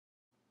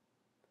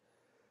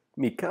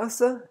Mi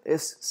casa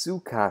es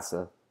su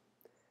casa.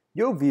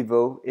 Yo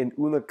vivo en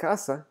una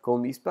casa con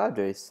mis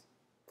padres.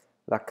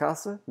 La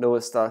casa no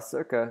está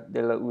cerca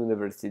de la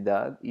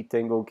universidad y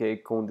tengo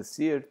que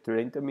conducir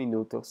 30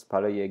 minutos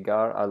para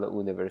llegar a la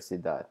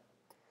universidad.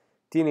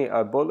 Tiene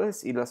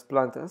árboles y las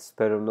plantas,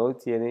 pero no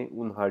tiene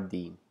un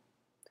jardín.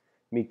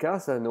 Mi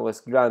casa no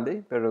es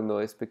grande, pero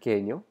no es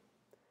pequeño.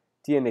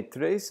 Tiene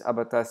 3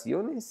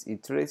 habitaciones y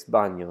 3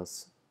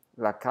 baños.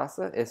 La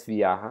casa es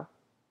vieja.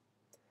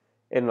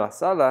 En la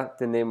sala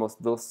tenemos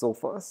 2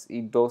 sofás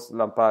y 2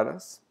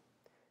 lámparas.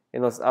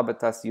 En las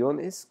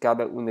habitaciones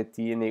cada una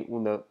tiene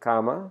una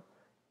cama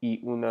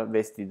y un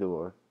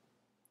vestidor.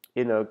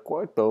 En el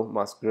cuarto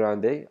más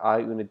grande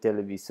hay un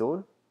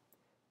televisor.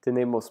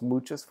 Tenemos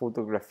muchas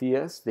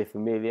fotografías de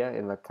familia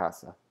en la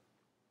casa.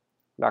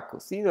 La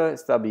cocina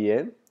está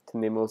bien.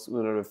 Tenemos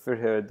una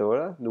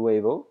refrigeradora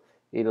nuevo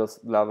y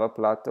los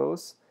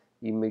lavaplatos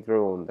y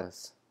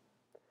microondas.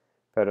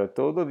 Pero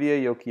todavía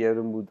yo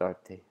quiero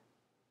mudarte.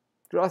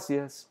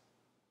 Gracias.